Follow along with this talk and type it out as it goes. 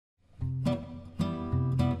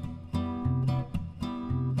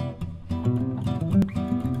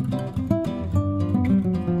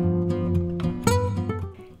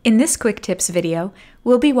In this quick tips video,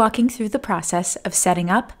 we'll be walking through the process of setting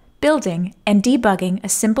up, building, and debugging a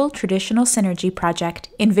simple traditional Synergy project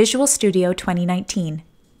in Visual Studio 2019.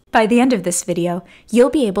 By the end of this video, you'll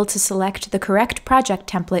be able to select the correct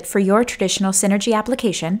project template for your traditional Synergy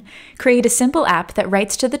application, create a simple app that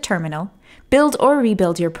writes to the terminal, build or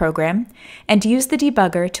rebuild your program, and use the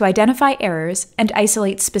debugger to identify errors and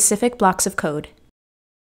isolate specific blocks of code.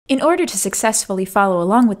 In order to successfully follow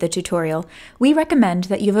along with the tutorial, we recommend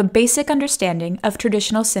that you have a basic understanding of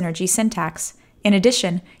traditional Synergy syntax. In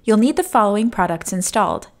addition, you'll need the following products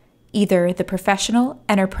installed: either the professional,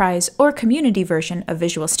 enterprise, or community version of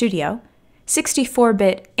Visual Studio,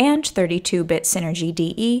 64-bit and 32-bit Synergy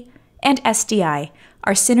DE, and SDI,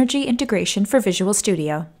 our Synergy integration for Visual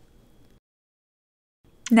Studio.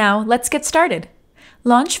 Now, let's get started.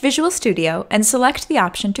 Launch Visual Studio and select the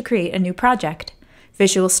option to create a new project.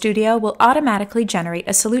 Visual Studio will automatically generate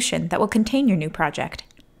a solution that will contain your new project.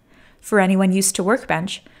 For anyone used to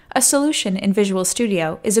Workbench, a solution in Visual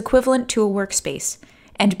Studio is equivalent to a workspace,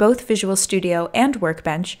 and both Visual Studio and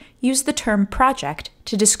Workbench use the term project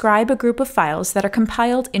to describe a group of files that are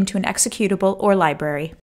compiled into an executable or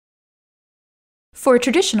library. For a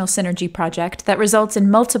traditional Synergy project that results in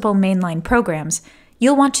multiple mainline programs,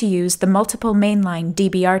 you'll want to use the multiple mainline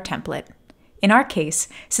DBR template. In our case,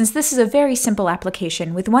 since this is a very simple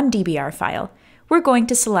application with one DBR file, we're going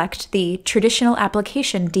to select the Traditional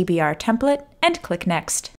Application DBR template and click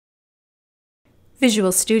Next.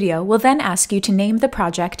 Visual Studio will then ask you to name the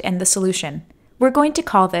project and the solution. We're going to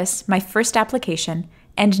call this My First Application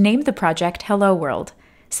and name the project Hello World,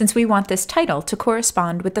 since we want this title to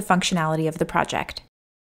correspond with the functionality of the project.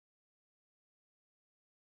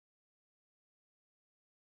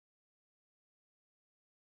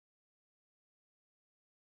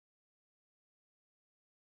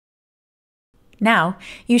 Now,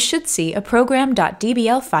 you should see a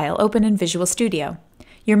program.dbl file open in Visual Studio.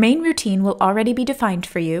 Your main routine will already be defined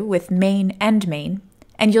for you with main and main,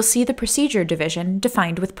 and you'll see the procedure division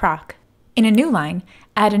defined with proc. In a new line,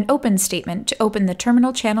 add an open statement to open the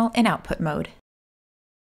terminal channel in output mode.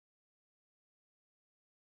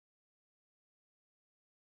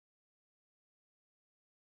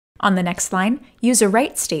 On the next line, use a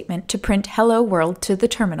write statement to print Hello World to the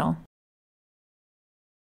terminal.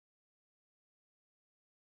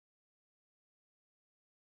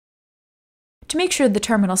 To make sure the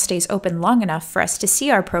terminal stays open long enough for us to see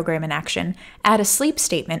our program in action, add a sleep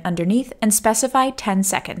statement underneath and specify 10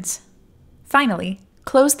 seconds. Finally,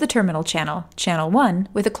 close the terminal channel, channel 1,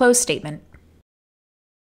 with a close statement.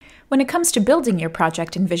 When it comes to building your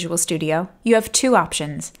project in Visual Studio, you have two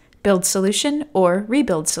options: Build Solution or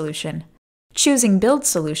Rebuild Solution. Choosing Build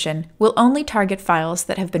Solution will only target files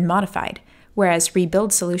that have been modified, whereas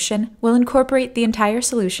Rebuild Solution will incorporate the entire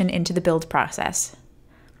solution into the build process.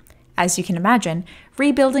 As you can imagine,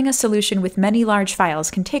 rebuilding a solution with many large files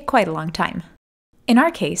can take quite a long time. In our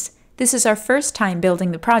case, this is our first time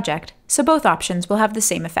building the project, so both options will have the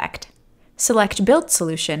same effect. Select Build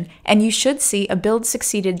Solution, and you should see a Build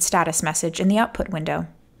Succeeded status message in the output window.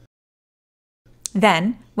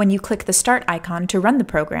 Then, when you click the Start icon to run the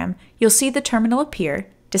program, you'll see the terminal appear,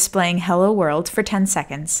 displaying Hello World for 10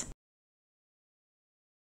 seconds.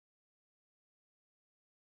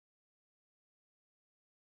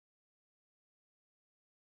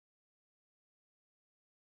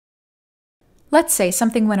 Let's say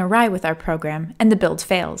something went awry with our program and the build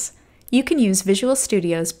fails. You can use Visual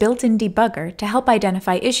Studio's built-in debugger to help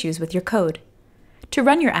identify issues with your code. To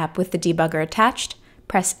run your app with the debugger attached,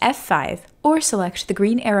 press F5 or select the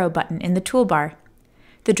green arrow button in the toolbar.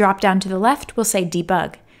 The drop-down to the left will say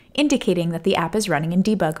Debug, indicating that the app is running in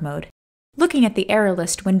debug mode. Looking at the error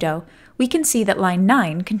list window, we can see that line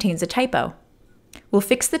 9 contains a typo. We'll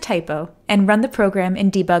fix the typo and run the program in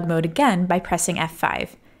debug mode again by pressing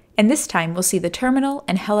F5. And this time we'll see the terminal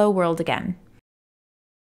and Hello World again.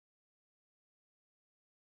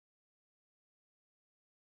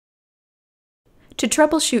 To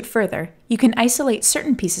troubleshoot further, you can isolate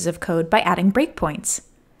certain pieces of code by adding breakpoints.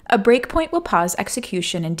 A breakpoint will pause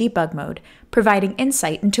execution in debug mode, providing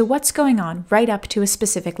insight into what's going on right up to a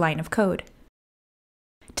specific line of code.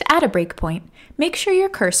 To add a breakpoint, make sure your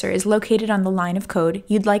cursor is located on the line of code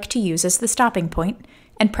you'd like to use as the stopping point,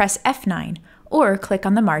 and press F9, or click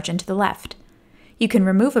on the margin to the left. You can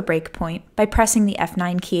remove a breakpoint by pressing the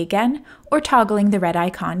F9 key again, or toggling the red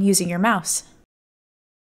icon using your mouse.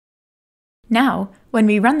 Now, when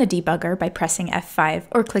we run the debugger by pressing F5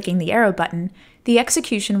 or clicking the arrow button, the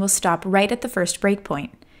execution will stop right at the first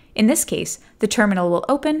breakpoint. In this case, the terminal will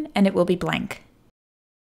open and it will be blank.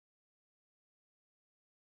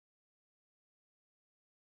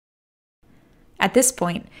 At this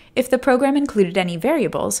point, if the program included any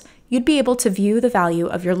variables, you'd be able to view the value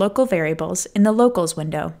of your local variables in the Locals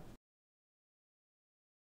window.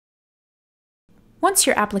 Once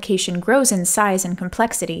your application grows in size and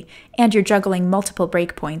complexity, and you're juggling multiple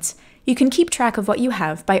breakpoints, you can keep track of what you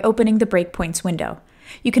have by opening the Breakpoints window.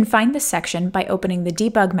 You can find this section by opening the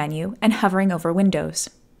Debug menu and hovering over Windows.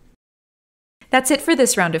 That's it for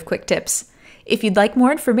this round of quick tips. If you'd like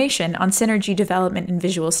more information on Synergy development in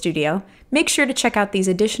Visual Studio, make sure to check out these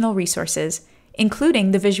additional resources,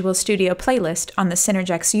 including the Visual Studio playlist on the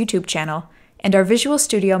Synergex YouTube channel and our Visual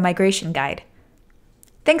Studio migration guide.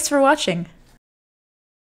 Thanks for watching!